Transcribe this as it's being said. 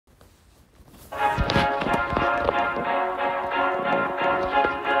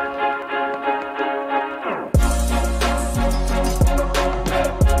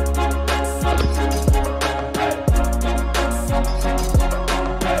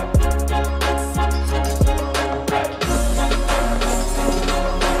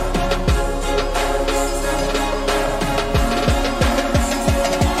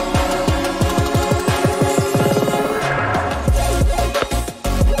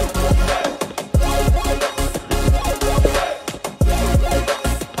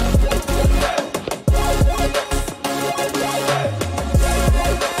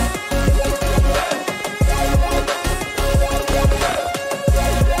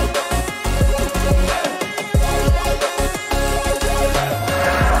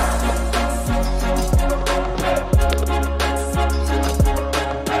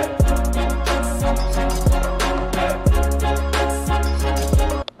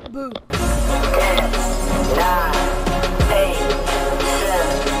blue. 10, 9, 8, 7,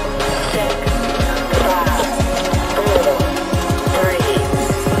 6, 5, 4, 3,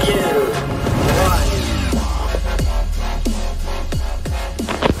 2,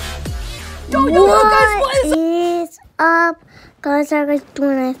 1. Yo, guys, what is is up? Guys, how are you guys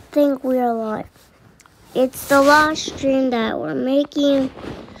doing? I think we are live. It's the last stream that we're making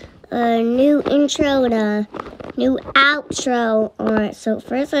a new intro and a new outro. Alright, so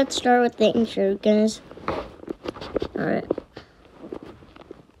first let's start with the intro, guys. Alright.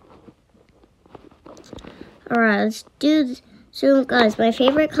 Alright, let's do this. So, guys, my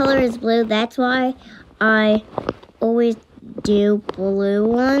favorite color is blue. That's why I always do blue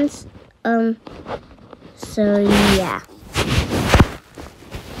ones. So yeah.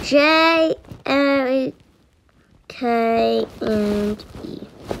 J, A, K, and E.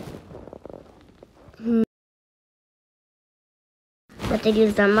 What they do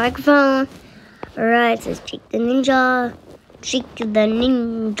is the microphone. Alright, it says Cheek the Ninja. Cheek the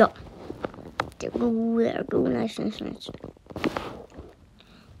Ninja. There we go. Nice.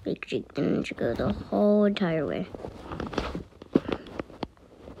 Big Cheek the Ninja go the whole entire way.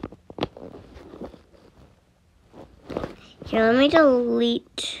 Here, let me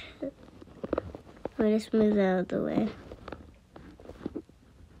delete. Let me just move that out of the way.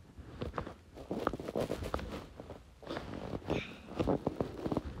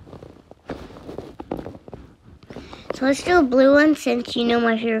 So let's do a blue one since you know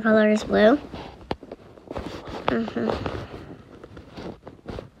my favorite color is blue.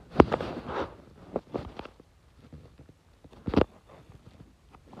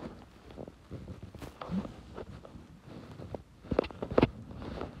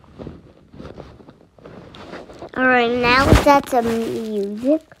 Alright, now let's add some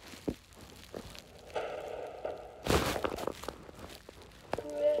music.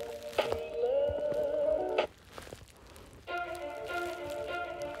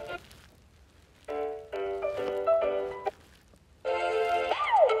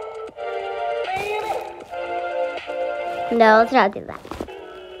 No, let's not do that.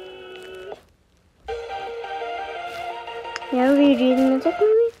 Yeah, we do the music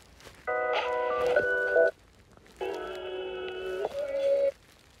maybe?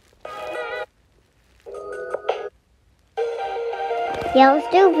 Yeah, let's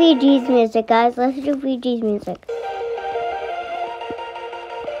do VG's music, guys. Let's do VG's music.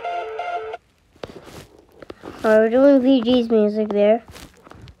 Alright, we're doing VG's music there.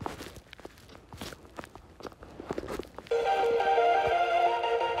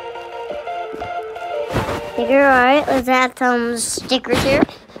 Alright, let's add some stickers here.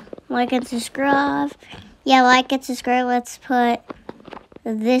 Like and subscribe. Yeah, like and subscribe. Let's put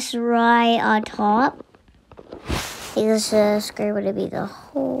this right on top. This subscribe would be the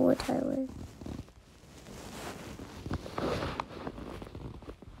whole entire way.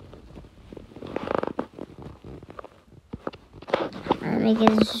 I'm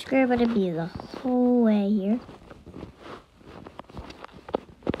making the subscribe would be the whole way here.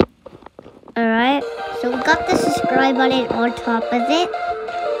 Alright, so we got the subscribe button on top of it.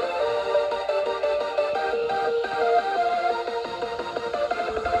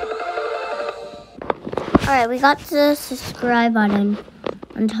 Alright, we got the subscribe button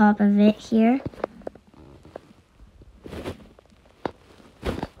on top of it here.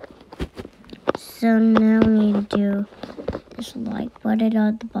 So now we need to do this like button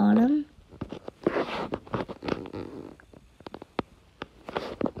on the bottom.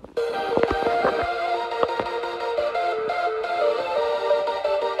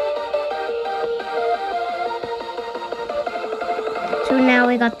 So now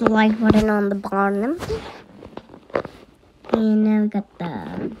we got the like button on the bottom. And now we got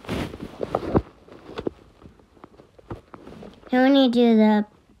the... Now we need to do the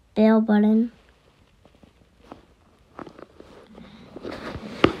bell button.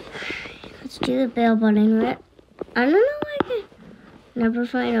 Let's do the bell button. I don't know why I can never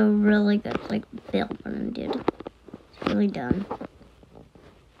find a really good bell button, dude. It's really dumb.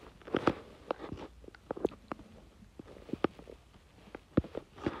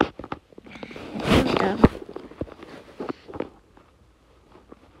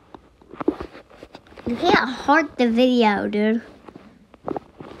 You can't heart the video, dude.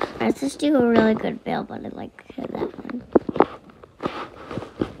 Let's just do a really good bell button like that one.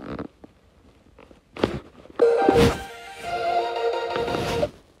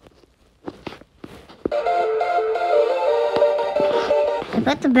 I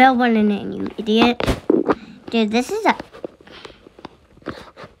put the bell button in, you idiot. Dude, this is a...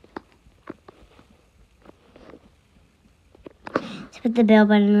 Put the bell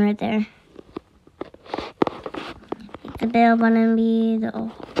button right there. Make the bell button be the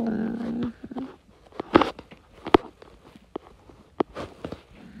one.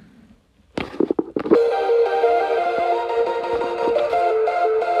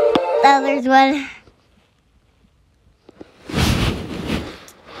 Oh, there's one.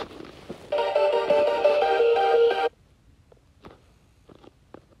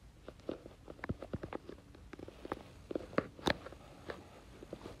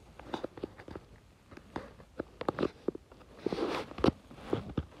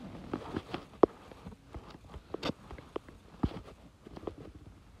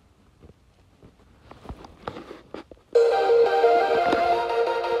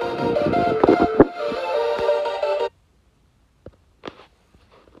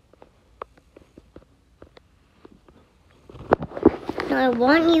 I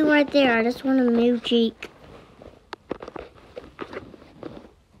want you right there. I just want to move Jake.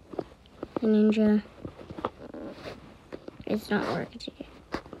 The ninja. It's not working today.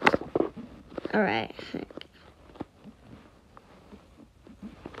 Alright.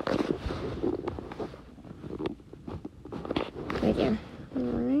 Right there.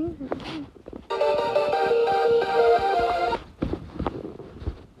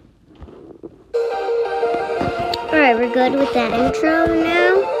 Alright, we're good with that intro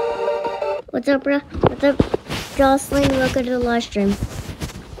now. What's up, bro? What's up, Jocelyn? Welcome to the live stream.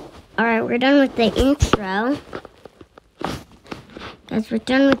 Alright, we're done with the intro. Guys, we're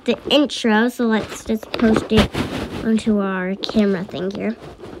done with the intro, so let's just post it onto our camera thing here.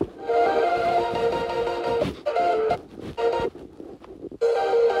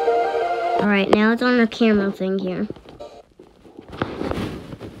 Alright, now it's on our camera thing here.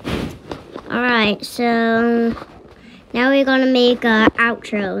 Alright, so now we're gonna make an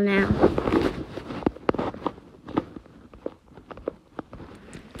outro now.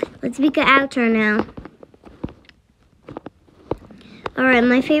 Let's make an outro now. Alright,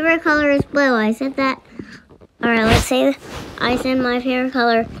 my favorite color is blue. I said that. Alright, let's say I said my favorite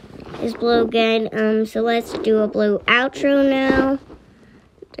color is blue again. So let's do a blue outro now.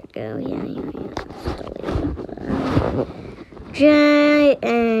 There we go. Yeah.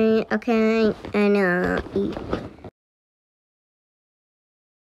 J-A, okay, and E.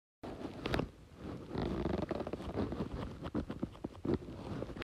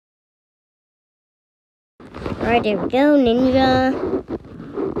 Alright, there we go, ninja.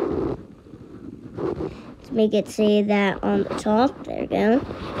 Let's make it say that on the top. There we go.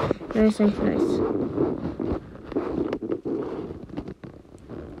 Nice.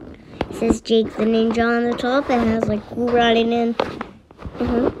 It says Jake the Ninja on the top. It has like cool riding in.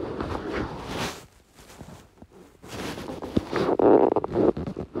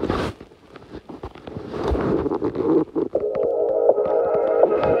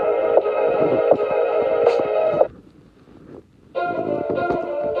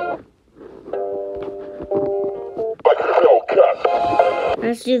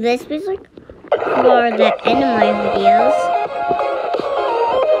 Let's do this music for the end of my videos.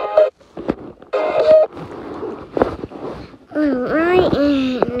 Alright,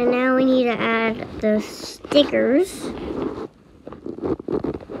 and now we need to add the stickers.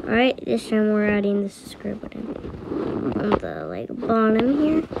 Alright, this time we're adding the subscribe button on the bottom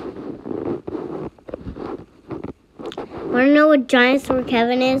here. Wanna know what Dinosaur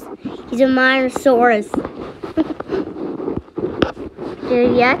Kevin is? He's a Minosaurus.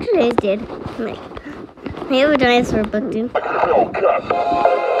 Dude, he actually did. I have a dinosaur book, dude. Alright,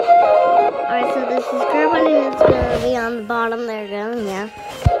 so the subscribe button is going to be on the bottom. There you go, yeah.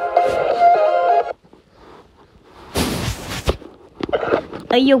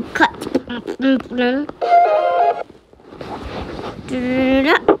 Oh, you cut.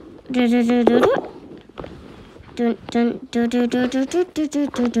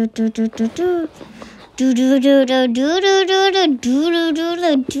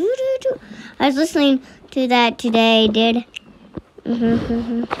 I was listening to that today, dude.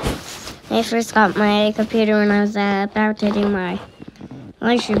 I first got my computer when I was about to do my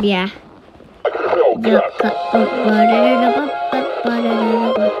lunch review. Yeah.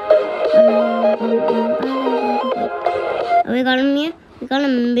 We gotta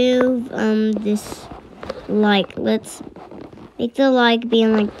move this like. Let's make the like be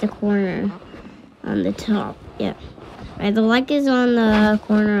in like the corner on the top. Yeah. Right, the like is on the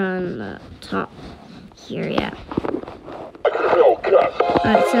corner on the top here. Yeah.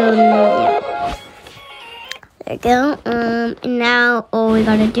 Alright, so yeah. There you go. And now all we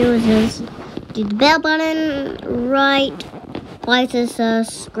gotta do is just do the bell button right by the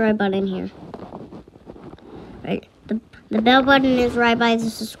subscribe button here. Right. The bell button is right by the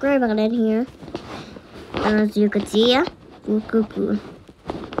subscribe button here. As you can see, cool.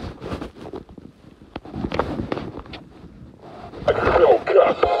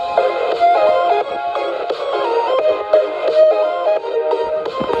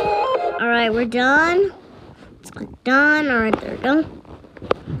 Alright, we're done. Let's click done. Alright, there we go.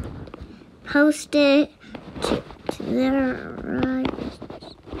 Post it to there.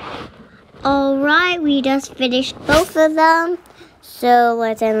 Alright, we just finished both of them. So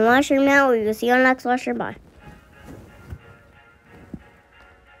let's end the live stream now. We will see you on the next live stream. Bye.